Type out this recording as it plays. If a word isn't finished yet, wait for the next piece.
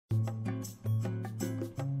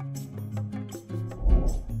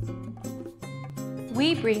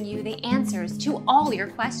we bring you the answers to all your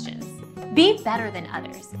questions. Be better than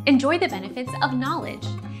others. Enjoy the benefits of knowledge.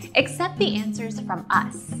 Accept the answers from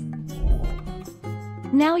us.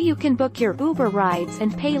 Now you can book your Uber rides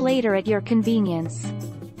and pay later at your convenience.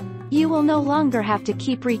 You will no longer have to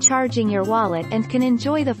keep recharging your wallet and can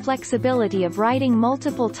enjoy the flexibility of riding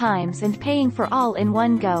multiple times and paying for all in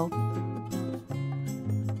one go.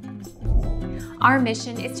 Our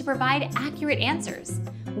mission is to provide accurate answers.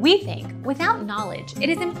 We think without knowledge, it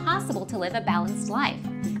is impossible to live a balanced life.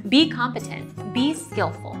 Be competent, be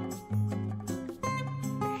skillful.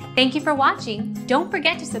 Thank you for watching. Don't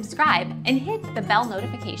forget to subscribe and hit the bell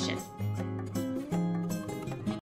notification.